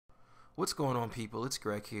What's going on, people? It's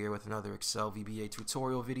Greg here with another Excel VBA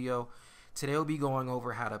tutorial video. Today we'll be going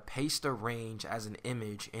over how to paste a range as an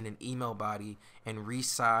image in an email body and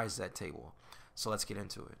resize that table. So let's get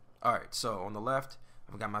into it. Alright, so on the left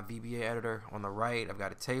I've got my VBA editor. On the right I've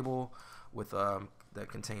got a table with that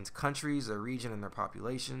contains countries, their region, and their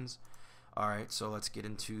populations. Alright, so let's get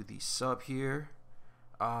into the sub here.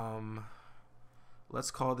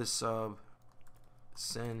 Let's call this sub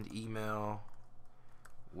send email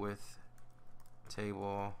with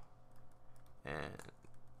table and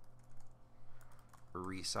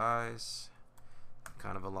resize.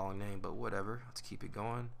 Kind of a long name, but whatever. Let's keep it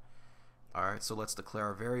going. Alright, so let's declare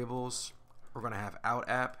our variables. We're going to have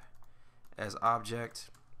OutApp as Object.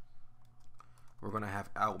 We're going to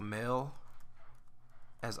have OutMail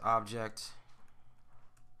as Object.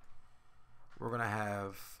 We're going to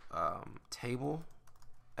have table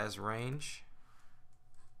as Range.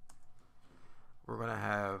 We're going to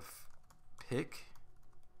have pic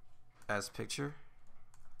as picture.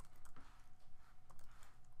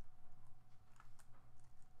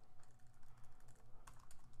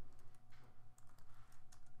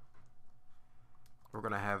 We're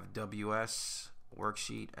going to have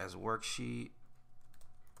ws.Worksheet as worksheet.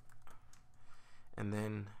 And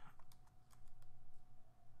then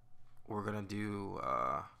we're going to do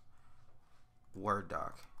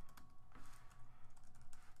wordDoc,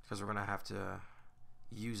 because we're going to have to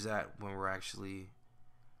use that when we're actually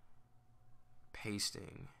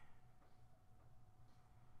pasting.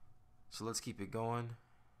 So let's keep it going.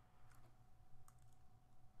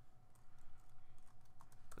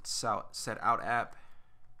 Let's set OutApp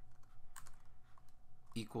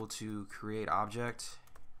equal to CreateObject.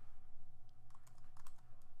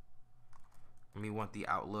 And we want the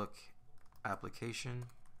Outlook.Application.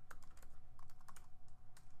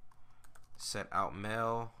 Set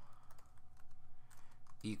OutMail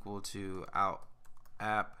equal to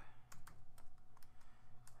OutApp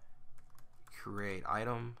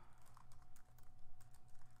CreateItem.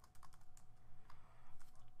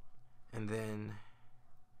 And then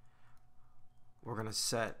we're going to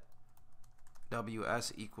set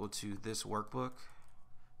ws equal to ThisWorkbook.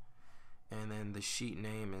 And then the sheet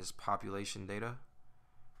name is population data.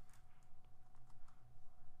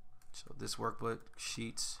 So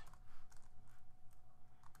ThisWorkbook.Sheets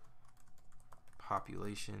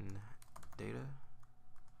population data.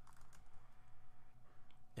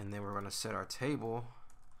 And then we're going to set our table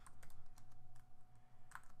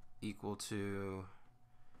equal to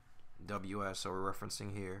ws, so we're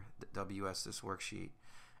referencing here the ws this worksheet,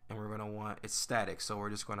 and we're going to want, it's static, so we're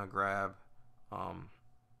just going to grab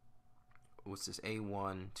what's this,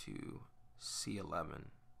 A1 to C11.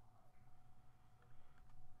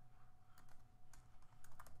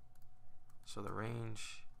 So the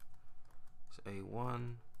range is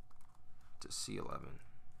A1 to C11.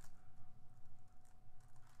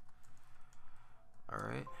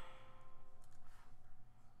 Alright.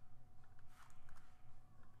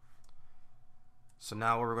 So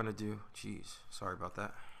now what we're going to do, sorry about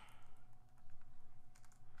that.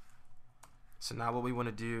 So now what we want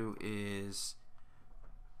to do is,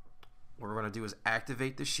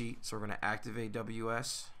 activate the sheet. So we're going to activate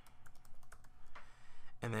ws,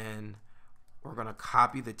 and then we're going to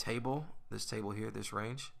copy the table, this table here, this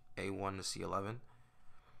range, A1 to C11.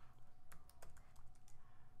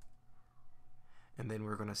 And then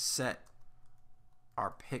we're going to set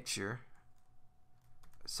our picture,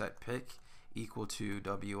 set pic equal to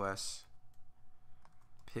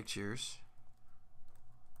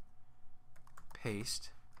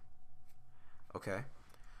ws.Pictures.Paste. Okay.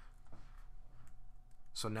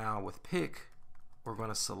 So now with pic, we're going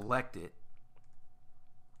to select it.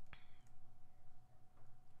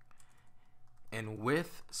 And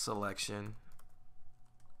with selection,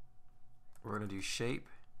 we're going to do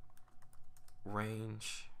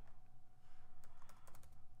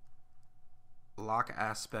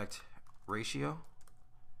ShapeRange.LockAspectRatio,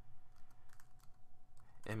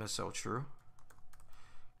 msoTrue.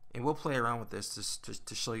 And we'll play around with this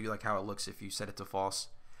to show you like how it looks if you set it to false.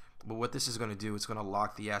 But what this is going to do, it's going to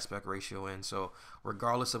lock the aspect ratio in. So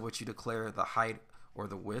regardless of what you declare, the height or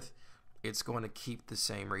the width, it's going to keep the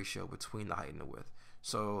same ratio between the height and the width.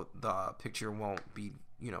 So the picture won't be,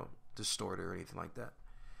 distorted or anything like that.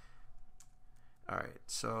 Alright,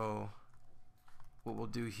 so what we'll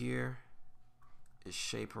do here is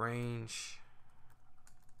ShapeRange,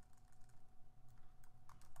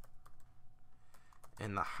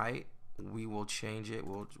 and the height we will change it.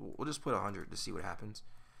 We'll just put 100 to see what happens.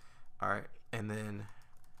 Alright, and then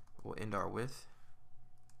we'll end our width.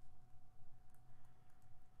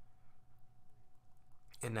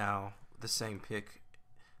 And now the same pic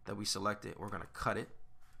that we selected. We're going to cut it.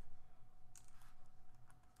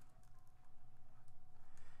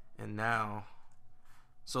 And now,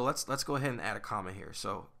 so let's go ahead and add a comma here.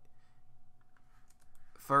 So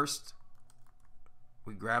first,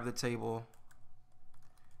 we grab the table,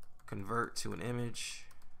 convert to an image,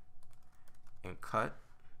 and cut.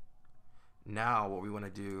 Now what we want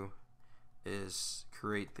to do is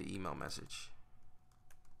create the email message.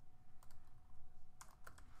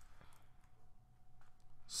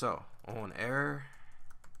 So on error,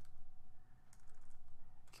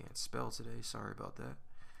 can't spell today, sorry about that.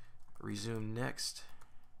 Resume next.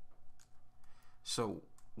 So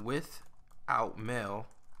with OutMail,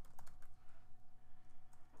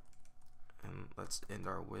 and let's end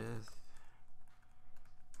our with.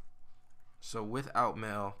 So with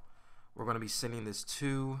OutMail, we're going to be sending this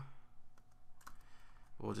to,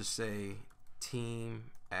 we'll just say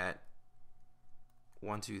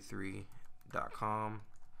team@123.com,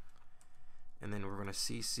 and then we're going to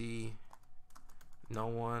CC no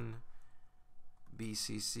one,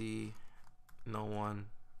 BCC no one.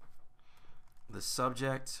 The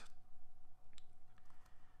subject,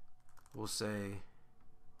 we'll say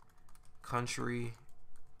country,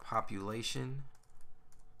 population,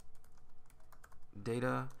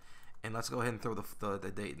 data, and let's go ahead and throw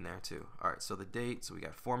the date in there too. Alright, so the date, so we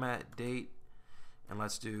got format, date, and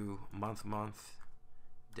let's do month, month,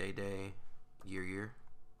 day, day, year, year.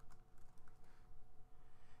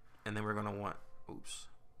 And then we're going to want, oops,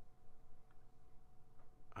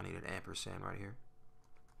 I need an ampersand right here.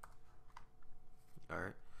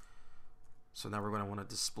 Alright, so now we're going to want to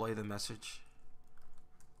display the message.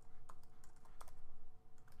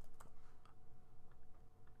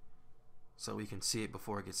 So we can see it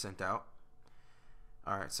before it gets sent out.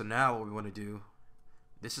 Alright, so now what we want to do,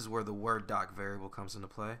 this is where the wordDoc variable comes into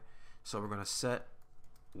play. So we're going to set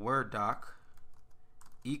wordDoc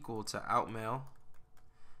equal to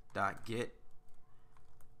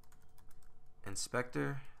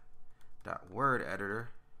OutMail.GetInspector.WordEditor,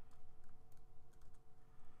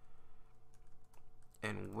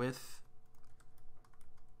 and with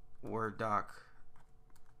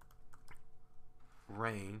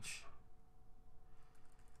wordDoc.Range,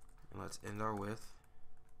 and let's end our with.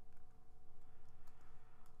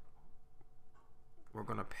 We're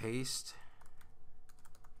going to paste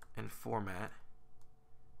and format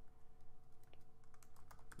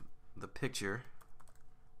the picture,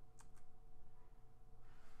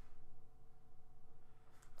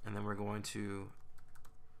 and then we're going to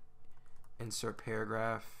insert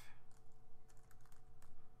paragraph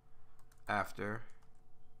after,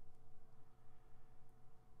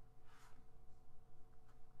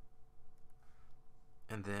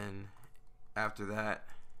 and then after that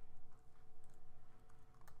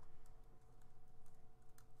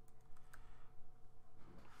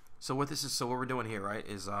so what we're doing here, right,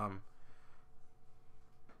 is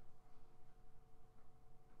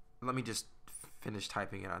let me just finish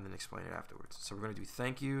typing it and then explain it afterwards. So we're going to do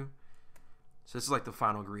thank you. So this is like the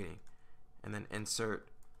final greeting, and then insert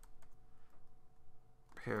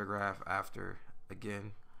paragraph after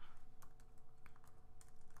again.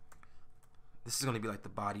 This is going to be like the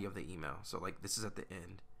body of the email. So like this is at the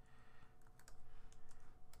end,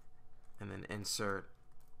 and then insert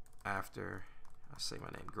after, I'll say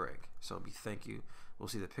my name, Greg. So it'll be thank you. We'll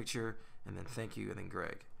see the picture, and then thank you, and then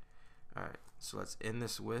Greg. All right, so let's end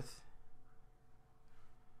this with.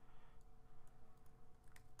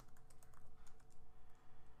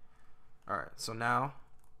 All right, so now,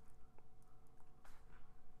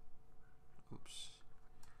 oops,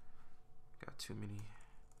 got too many.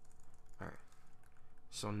 All right,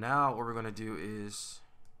 so now what we're gonna do is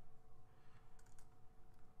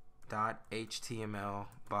 .html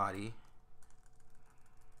body.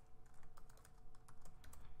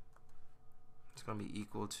 It's going to be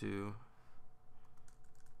equal to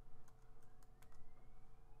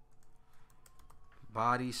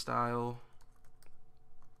body style,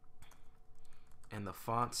 and the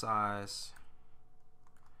font size,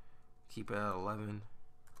 keep it at 11.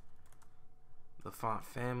 The font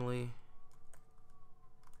family,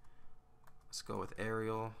 let's go with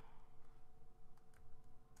Arial.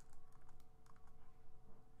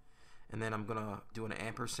 And then I'm going to do an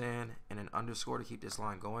ampersand and an underscore to keep this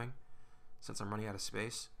line going, since I'm running out of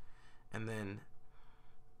space. And then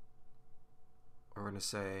we're going to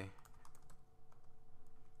say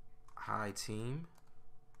hi team,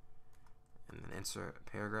 and then insert a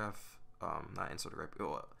paragraph, not insert a we're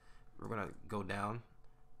going to go down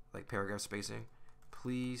like paragraph spacing.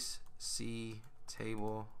 Please see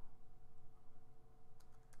table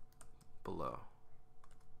below.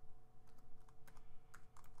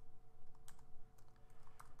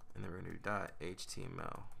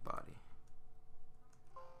 header.html body.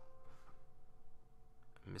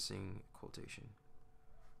 Missing quotation.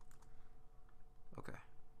 Okay.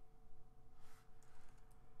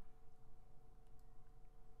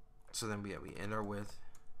 So then we end our width.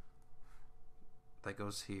 That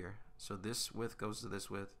goes here. So this width goes to this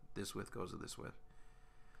width. This width goes to this width.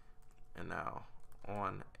 And now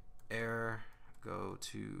on error, go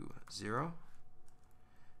to 0.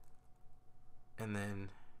 And then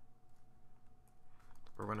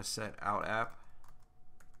we're going to set OutApp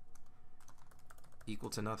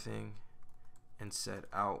equal to nothing and set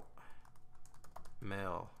OutMail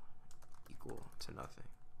equal to nothing.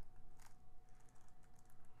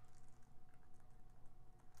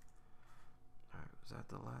 Alright, was that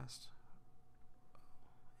the last?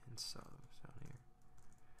 And subs down here.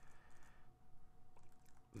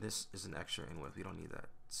 This is an extra in width. We don't need that.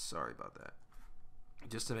 Sorry about that.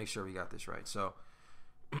 Just to make sure we got this right. So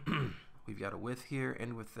we've got a width here,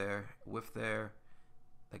 end width there, width there.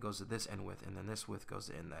 That goes to this end width, and then this width goes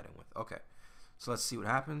to end that end width. Okay, so let's see what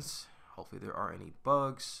happens. Hopefully there aren't any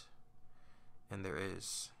bugs, and there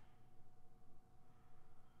is.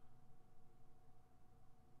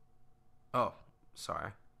 Oh,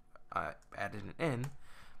 sorry, I added an N,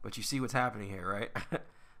 but you see what's happening here, right?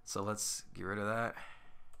 So let's get rid of that.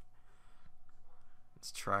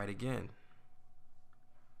 Let's try it again.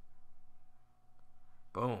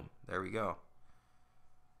 Boom, there we go.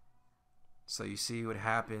 So you see what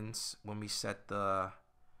happens when we set the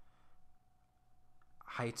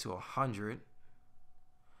height to 100.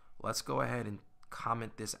 Let's go ahead and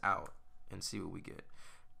comment this out and see what we get.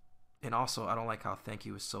 And also, I don't like how thank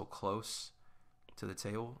you is so close to the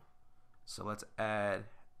table. So let's add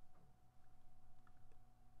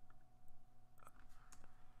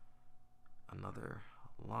another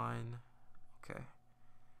line. Okay.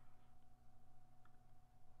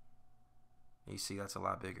 You see that's a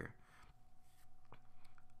lot bigger.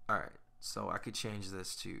 Alright, so I could change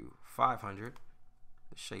this to 500,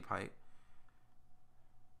 the shape height,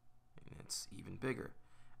 and it's even bigger.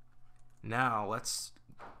 Now let's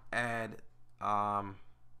add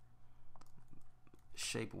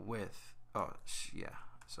shape width. Oh yeah,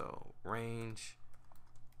 so range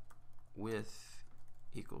width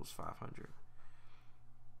equals 500.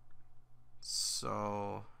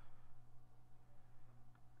 So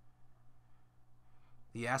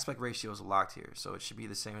the aspect ratio is locked here, so it should be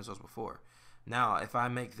the same as was before. Now, if I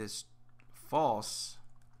make this false,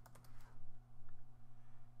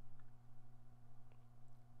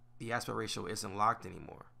 the aspect ratio isn't locked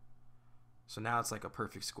anymore. So now it's like a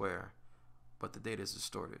perfect square, but the data is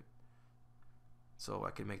distorted. So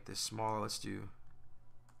I can make this smaller. Let's do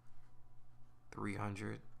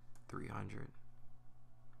 300, 300.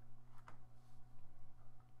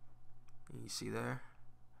 And you see there?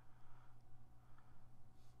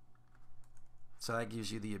 So that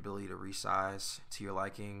gives you the ability to resize to your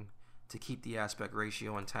liking, to keep the aspect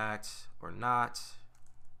ratio intact or not.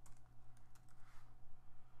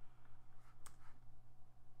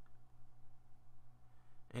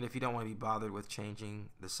 And if you don't want to be bothered with changing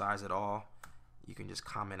the size at all, you can just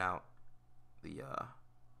comment out the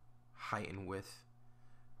height and width.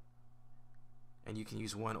 And you can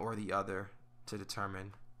use one or the other to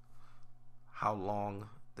determine how long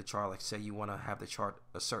the chart, like say you want to have the chart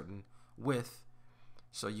a certain width.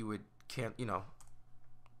 So you would take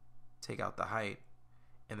out the height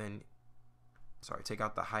and then take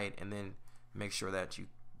out the height and then make sure that you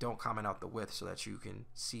don't comment out the width so that you can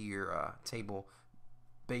see your table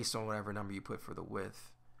based on whatever number you put for the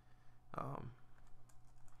width.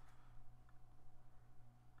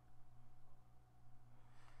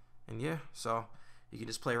 And yeah, so you can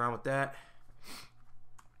just play around with that.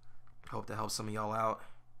 Hope that helps some of y'all out.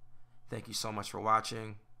 Thank you so much for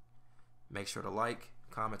watching. Make sure to like,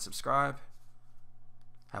 comment, subscribe.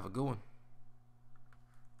 Have a good one.